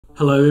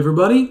Hello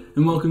everybody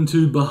and welcome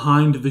to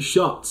Behind the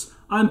Shots.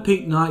 I'm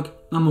Pete Nike,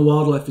 I'm a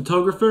wildlife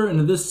photographer, and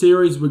in this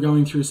series we're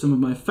going through some of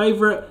my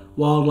favourite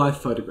wildlife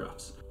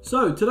photographs.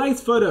 So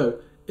today's photo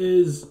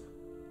is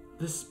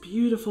this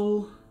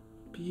beautiful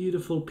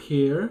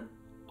pair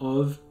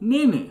of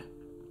Nēnē,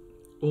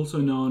 also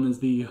known as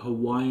the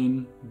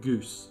Hawaiian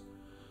goose.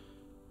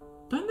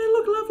 Don't they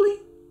look lovely?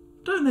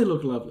 Don't they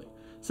look lovely?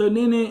 So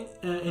Nēnē,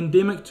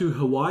 endemic to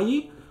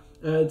Hawaii.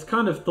 It's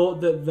kind of thought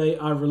that they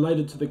are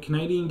related to the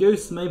Canadian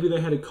goose. Maybe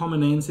they had a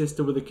common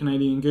ancestor with the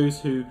Canadian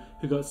goose who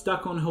got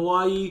stuck on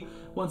Hawaii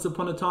once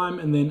upon a time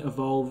and then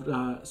evolved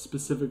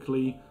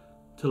specifically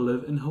to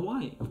live in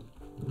Hawaii.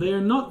 They are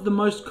not the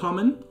most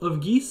common of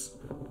geese.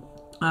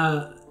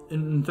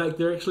 In fact,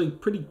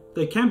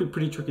 they can be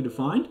pretty tricky to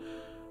find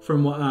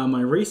from what my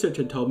research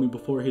had told me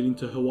before heading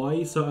to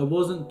Hawaii. So I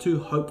wasn't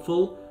too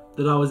hopeful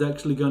that I was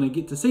actually going to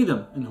get to see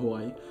them in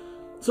Hawaii.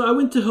 So I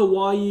went to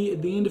Hawaii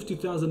at the end of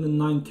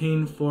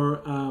 2019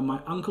 for my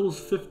uncle's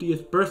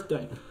 50th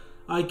birthday.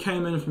 I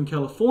came in from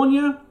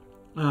California,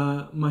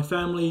 my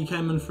family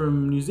came in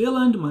from New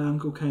Zealand, my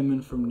uncle came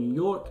in from New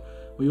York.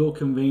 We all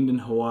convened in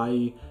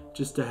Hawaii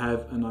just to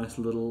have a nice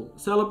little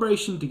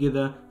celebration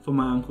together for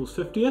my uncle's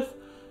 50th.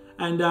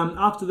 And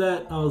after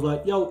that I was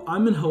like, yo,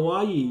 I'm in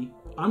Hawaii,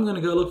 I'm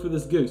gonna go look for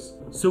this goose.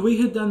 So we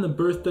had done the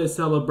birthday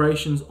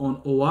celebrations on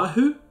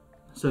Oahu.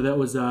 So that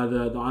was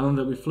the island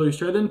that we flew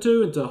straight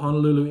into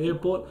Honolulu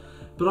airport.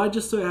 But I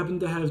just so happened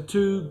to have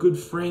two good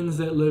friends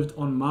that lived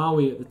on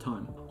Maui at the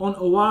time. On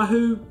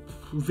Oahu,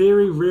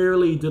 very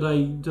rarely did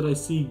I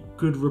see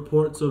good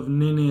reports of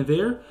Nēnē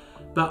there.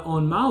 But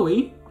on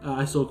Maui,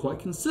 I saw quite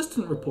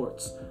consistent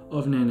reports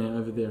of Nēnē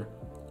over there.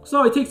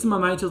 So I texted my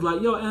mates, I was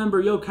like, yo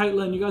Amber, yo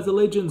Caitlin, you guys are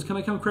legends, can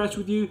I come crash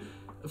with you?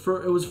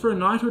 It was for a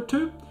night or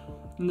two.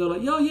 And they're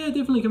like, yo, yeah,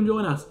 definitely come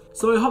join us.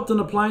 So I hopped on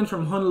a plane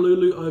from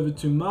Honolulu over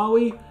to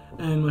Maui,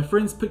 and my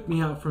friends picked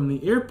me up from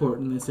the airport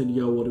and they said,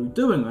 yo, what are we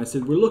doing? I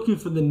said, we're looking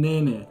for the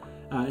Nēnē.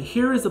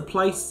 Here is a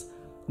place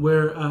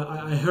where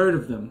I heard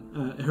of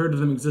them. I heard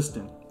of them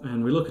existing.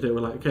 And we look at it, we're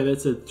like, okay,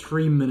 that's a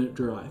 3-minute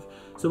drive.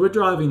 So we're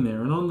driving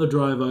there, and on the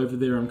drive over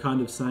there, I'm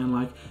kind of saying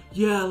like,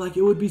 yeah, like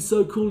it would be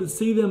so cool to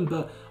see them,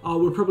 but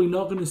we're probably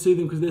not going to see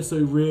them because they're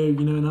so rare,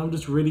 you know, and I'm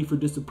just ready for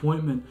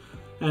disappointment.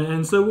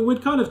 And so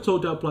we'd kind of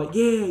talked up like,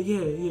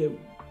 yeah,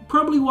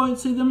 probably won't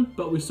see them,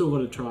 but we still got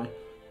to try.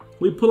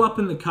 We pull up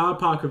in the car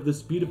park of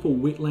this beautiful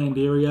wetland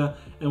area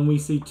and we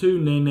see two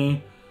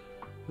Nēnē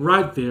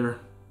right there.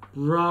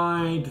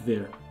 I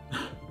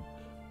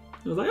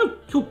was like, oh,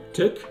 cool,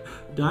 tick,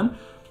 done.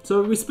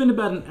 So we spent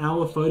about an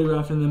hour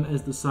photographing them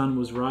as the sun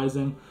was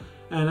rising.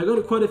 And I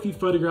got quite a few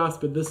photographs,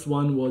 but this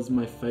one was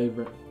my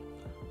favorite.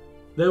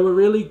 They were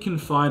really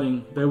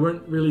confiding. They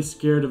weren't really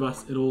scared of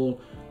us at all.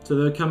 So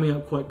they were coming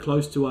up quite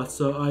close to us.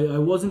 So I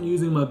wasn't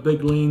using my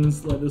big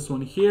lens like this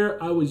one here.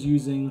 I was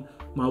using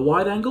my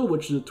wide angle,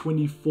 which is a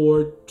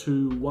 24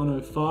 to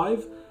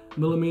 105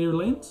 millimeter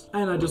lens.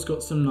 And I just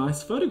got some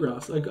nice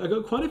photographs. I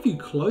got quite a few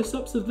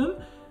close-ups of them.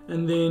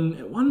 And then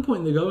at one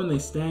point they go and they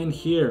stand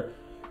here.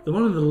 The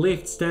one on the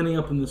left standing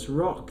up on this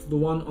rock, the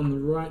one on the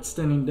right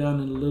standing down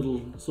in a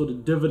little sort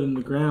of divot in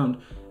the ground.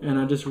 And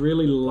I just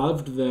really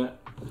loved that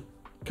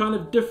kind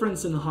of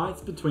difference in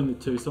heights between the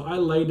two. So I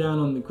lay down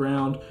on the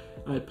ground,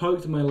 I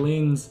poked my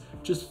lens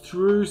just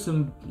through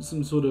some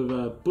sort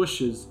of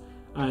bushes.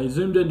 I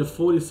zoomed into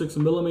 46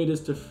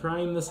 millimeters to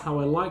frame this how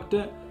I liked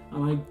it,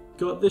 and I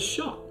got this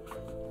shot.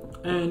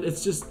 And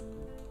it's just,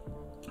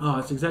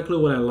 it's exactly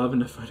what I love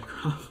in a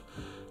photograph.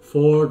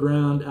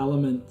 Foreground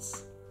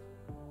elements,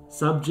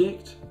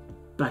 subject,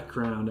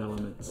 background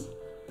elements.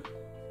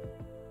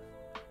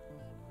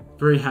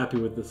 Very happy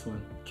with this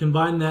one.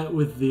 Combine that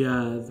with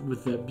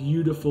that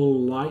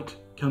beautiful light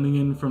coming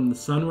in from the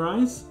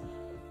sunrise.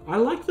 I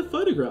like the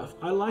photograph.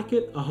 I like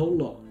it a whole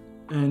lot.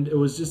 And it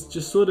was just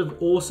sort of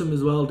awesome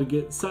as well to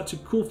get such a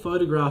cool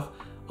photograph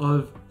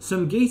of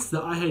some geese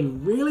that I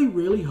had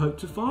really hoped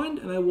to find,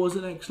 and I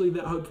wasn't actually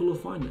that hopeful of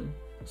finding.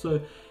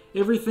 So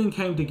everything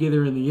came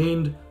together in the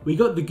end. We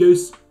got the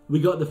goose, we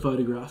got the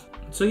photograph.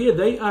 So yeah,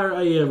 they are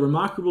a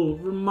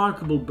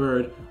remarkable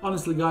bird.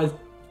 Honestly guys,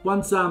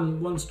 once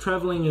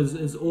traveling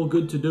is all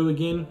good to do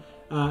again,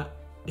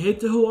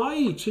 head to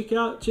Hawaii, check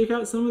out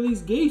some of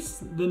these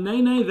geese. The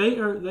Nēnē, they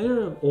are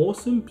an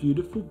awesome,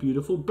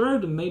 beautiful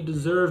bird, and they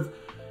deserve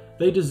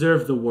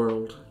the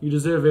world. You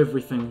deserve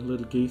everything,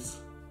 little geese.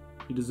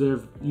 You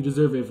deserve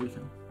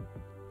everything.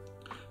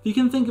 If you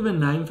can think of a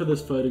name for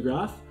this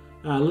photograph,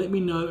 let me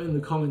know in the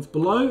comments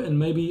below, and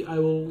maybe I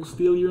will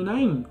steal your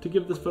name to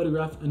give this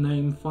photograph a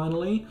name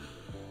finally.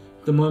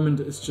 At the moment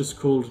it's just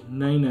called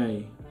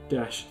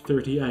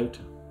Nēnē-38.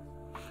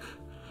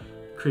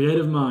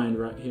 Creative mind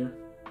right here.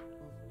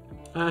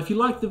 If you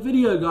like the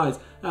video guys,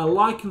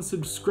 like and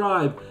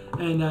subscribe,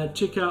 and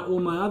check out all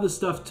my other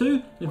stuff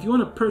too. And if you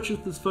want to purchase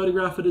this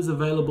photograph, it is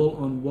available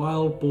on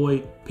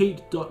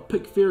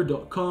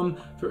wildboypete.picfair.com.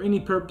 For any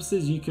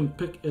purposes, you can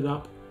pick it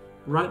up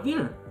right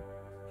there.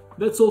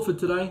 That's all for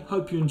today.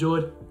 Hope you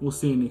enjoyed. We'll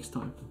see you next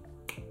time.